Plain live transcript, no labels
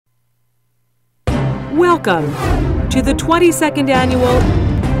Welcome to the 22nd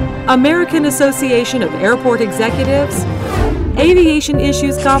Annual American Association of Airport Executives Aviation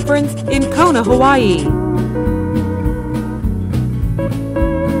Issues Conference in Kona, Hawaii.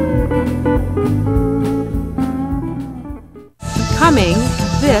 Coming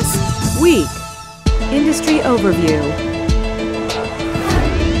this week, Industry Overview.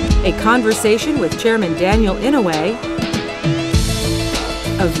 A conversation with Chairman Daniel Inouye,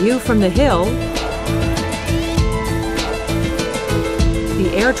 a view from the hill,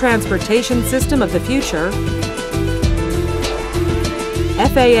 the air transportation system of the future,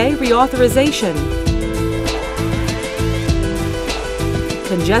 FAA reauthorization,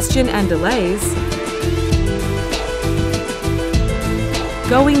 congestion and delays,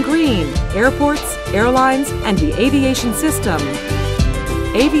 going green, airports, airlines, and the aviation system,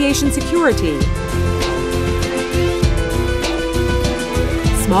 aviation security,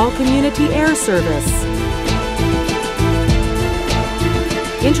 small community air service,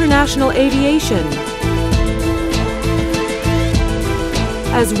 international aviation,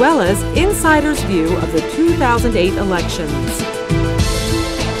 as well as insider's view of the 2008 elections.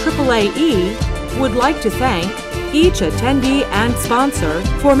 AAAE would like to thank each attendee and sponsor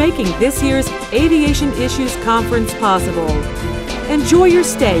for making this year's Aviation Issues Conference possible. Enjoy your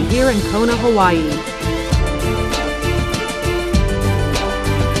stay here in Kona, Hawaii.